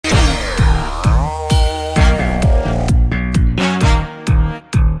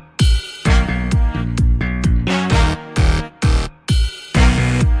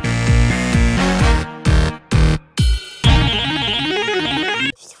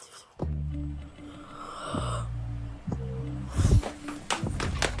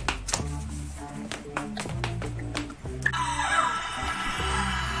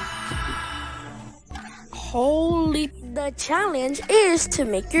The challenge is to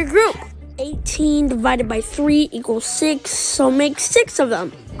make your group. 18 divided by 3 equals 6, so make 6 of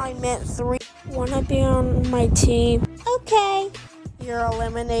them. I meant 3. Wanna be on my team? Okay. You're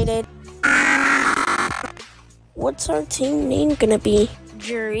eliminated. What's our team name gonna be?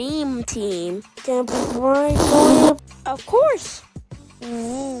 Dream Team. Of course.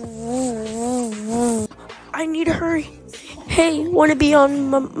 I need to hurry. Hey, wanna be on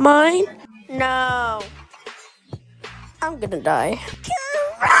mine? No. I'm gonna die.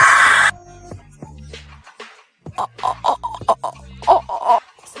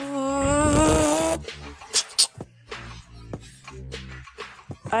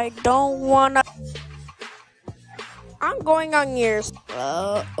 I don't wanna. I'm going on yours.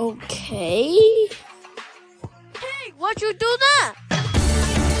 Okay. Hey, why'd you do that?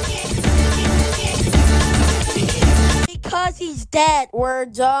 Because he's dead. We're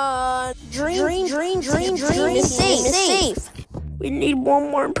done. Dream is safe. We need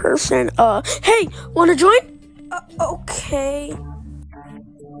one more person. Hey, wanna join? Okay.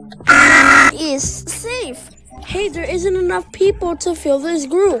 Is safe. Hey, there isn't enough people to fill this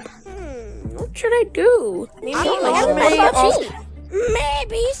group. What should I do? Maybe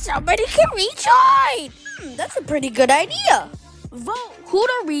somebody can rejoin. That's a pretty good idea. Vote who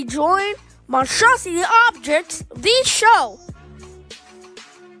to rejoin Monstrosity Objects, the show.